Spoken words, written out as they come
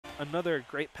another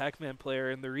great Pacman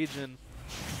player in the region.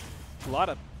 A lot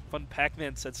of fun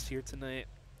Pacman sets here tonight.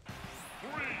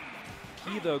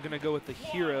 Key, though, gonna go with the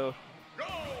hero.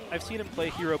 I've seen him play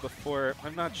hero before.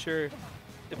 I'm not sure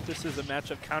if this is a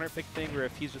matchup counterpick thing or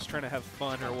if he's just trying to have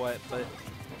fun or what, but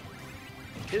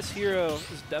his hero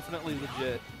is definitely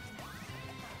legit.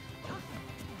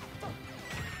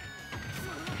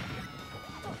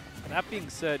 That being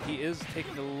said, he is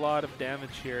taking a lot of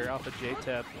damage here off of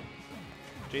JTab.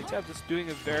 JTab just doing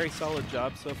a very solid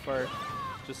job so far,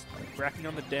 just racking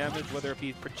on the damage, whether it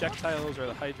be projectiles or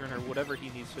the hydrant or whatever he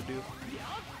needs to do.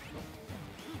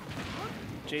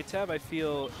 JTab, I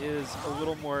feel, is a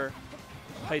little more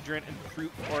hydrant and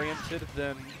fruit oriented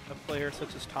than a player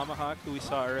such as Tomahawk, who we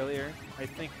saw earlier. I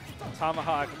think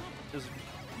Tomahawk is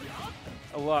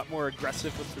a lot more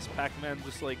aggressive with this Pacman,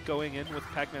 just like going in with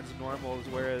Pacman's normals,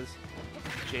 whereas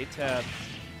JTab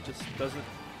just doesn't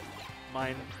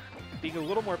mind being a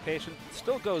little more patient.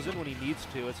 Still goes in when he needs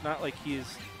to. It's not like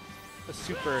he's a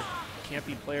super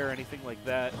campy player or anything like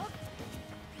that.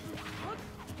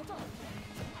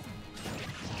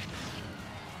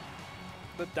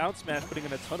 The down smash putting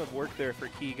in a ton of work there for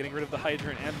Key, getting rid of the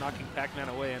hydrant and knocking Pacman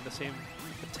away in the same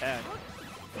attack.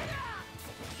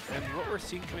 And what we're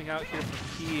seeing coming out here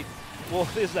from Key, well,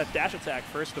 is that dash attack,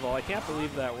 first of all. I can't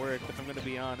believe that worked, if I'm going to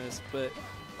be honest. But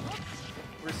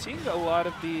we're seeing a lot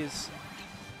of these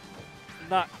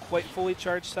not quite fully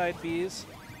charged side Bs.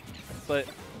 But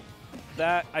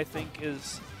that, I think,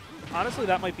 is... honestly,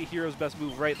 that might be Hero's best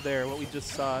move right there, what we just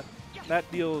saw. That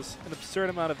deals an absurd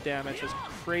amount of damage, has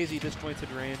crazy disjointed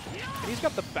range. And he's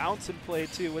got the bounce in play,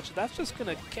 too, which that's just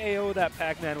going to KO that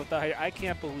Pacman with the hydrant. I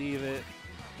can't believe it.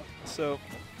 So...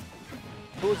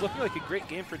 what was looking like a great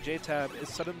game for JTab is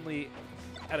suddenly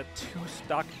at a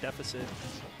 2-stock deficit.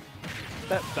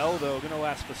 That bell, though, going to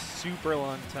last a super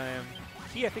long time.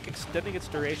 He, I think, extending its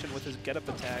duration with his get-up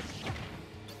attack.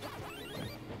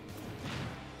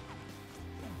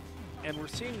 And we're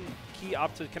seeing Key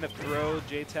opt to kind of throw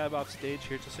JTab off stage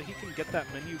here just so he can get that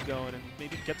menu going and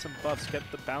maybe get some buffs, get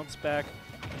the bounce back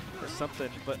or something.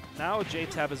 But now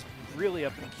JTab is really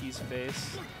up in Key's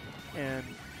face. And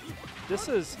this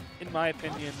is, in my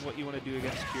opinion, what you want to do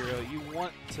against Hero. You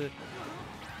want to,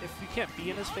 if you can't be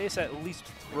in his face, at least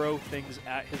throw things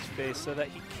at his face so that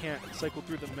he can't cycle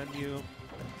through the menu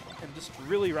and just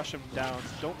really rush him down.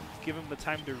 Don't give him the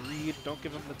time to read. Don't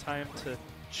give him the time to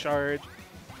charge.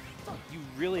 You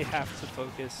really have to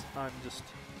focus on just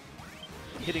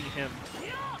hitting him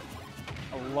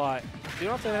a lot. You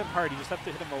don't have to hit him hard. You just have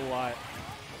to hit him a lot.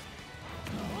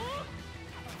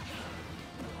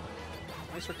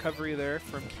 Nice recovery there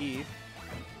from Key.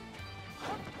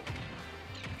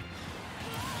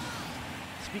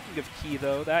 Speaking of Key,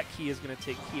 though, that Key is going to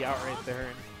take Key out right there.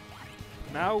 And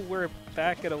now we're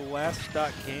back at a last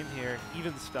stock game here.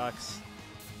 Even stocks.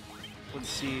 Let's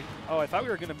see. Oh, I thought we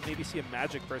were going to maybe see a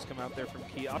magic burst come out there from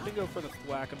Key. Opting to go for the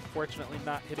thwack, unfortunately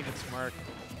not hitting its mark.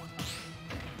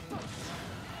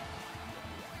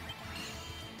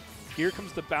 Here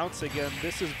comes the bounce again.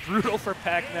 This is brutal for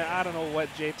Pacman. I don't know what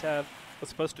JTab was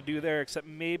supposed to do there, except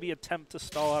maybe attempt to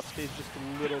stall off stage just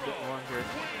a little bit longer.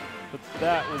 But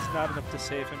that was not enough to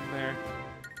save him there.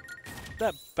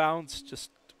 That bounce just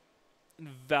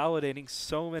invalidating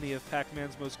so many of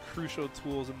Pacman's most crucial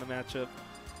tools in the matchup.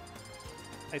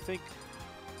 I think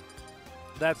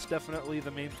that's definitely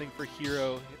the main thing for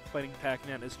Hero fighting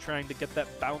Pacman, is trying to get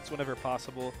that bounce whenever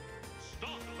possible.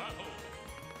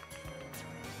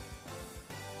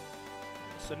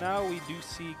 So now we do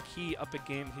see Key up a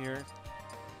game here.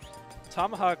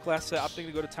 Tomahawk last set opting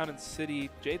to go to Town and City.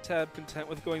 JTab content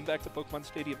with going back to Pokemon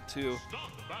Stadium 2.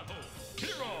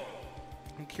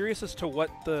 I'm curious as to what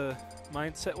the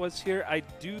mindset was here. I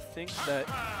do think that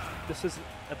this isn't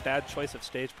a bad choice of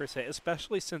stage per se,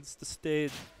 especially since the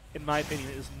stage, in my opinion,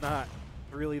 is not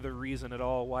really the reason at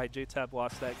all why JTab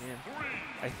lost that game.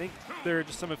 I think there are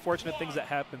just some unfortunate things that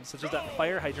happened, such as that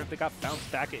fire hydrant that got bounced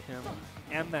back at him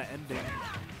and that ending.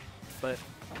 But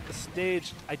the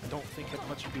stage, I don't think, had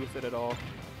much to do with it at all.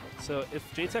 So if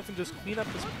JTab can just clean up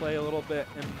his play a little bit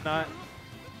and not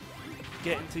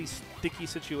get into these sticky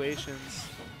situations,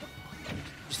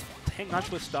 just hang on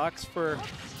to his stocks for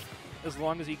as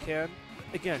long as he can.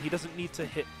 Again, he doesn't need to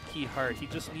hit Key hard. He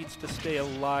just needs to stay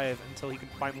alive until he can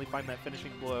finally find that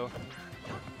finishing blow.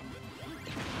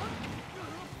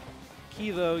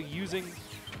 Key, though, using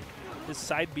his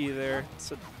side B there,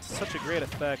 it's such a great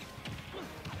effect.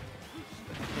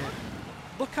 And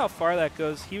look how far that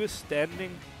goes. He was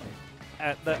standing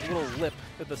at that little lip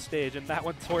of the stage, and that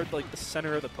went toward like the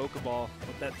center of the Pokeball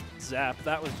with that zap.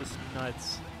 That was just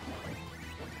nuts.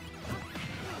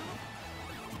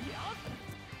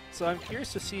 So I'm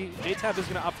curious to see. JTab is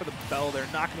going to opt for the bell. They're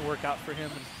not going to work out for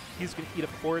him, and he's going to eat a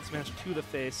forward smash to the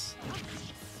face.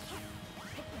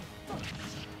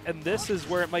 And this is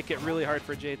where it might get really hard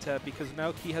for JTab, because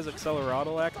now he has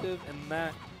Accelerado active, and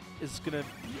that is going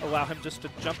to allow him just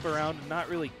to jump around and not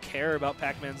really care about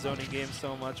Pacman's zoning game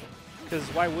so much. Because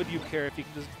why would you care if you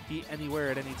can just be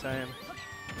anywhere at any time?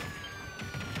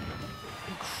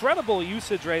 Incredible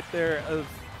usage right there of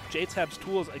JTab's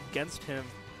tools against him.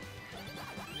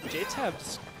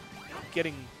 JTab's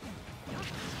getting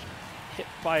hit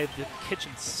by the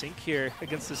kitchen sink here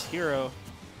against this hero.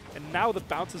 And now the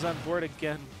bounce is on board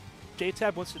again.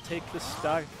 JTab wants to take this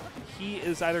stock. He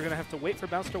is either going to have to wait for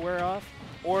bounce to wear off,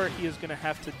 or he is going to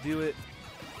have to do it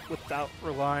without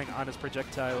relying on his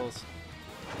projectiles.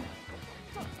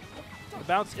 The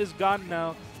bounce is gone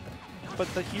now, but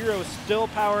the hero is still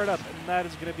powered up, and that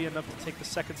is going to be enough to take the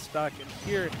second stock. And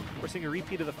here, we're seeing a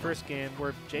repeat of the first game,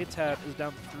 where JTab is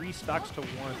down 3 stocks to 1.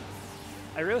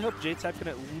 I really hope JTab can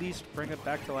at least bring it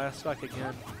back to last stock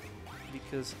again,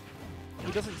 because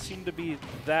he doesn't seem to be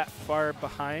that far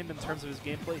behind in terms of his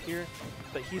gameplay here,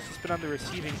 but he's just been on the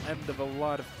receiving end of a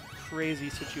lot of crazy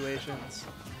situations.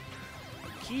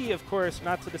 He, of course,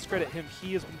 not to discredit him,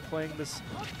 he has been playing this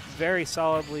very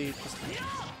solidly, just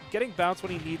getting bounce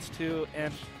when he needs to,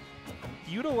 and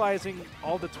utilizing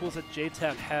all the tools that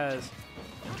JTab has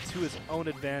to his own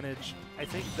advantage. I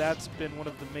think that's been one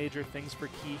of the major things for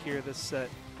Key here this set,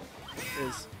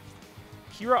 is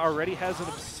Kira already has an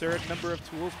absurd number of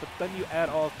tools, but then you add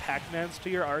all of Pacman's to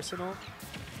your arsenal.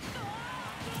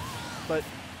 But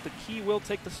the Key will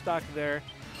take the stock there.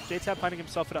 JTab finding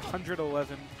himself at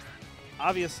 111.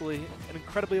 Obviously, an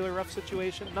incredibly rough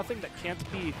situation. Nothing that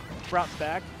can't be brought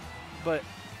back, but,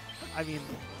 I mean,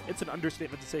 it's an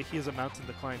understatement to say he is a mountain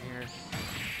to climb here.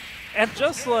 And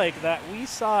just like that, we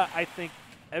saw, I think,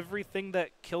 everything that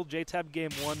killed JTab game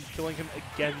 1, killing him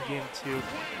again game 2.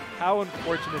 How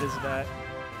unfortunate is that?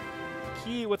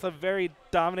 Key with a very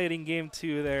dominating game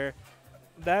 2 there.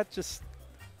 That just...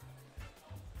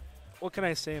 What can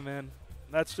I say, man?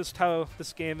 That's just how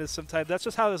this game is sometimes. That's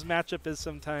just how this matchup is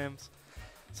sometimes.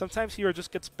 Sometimes hero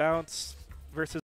just gets bounced versus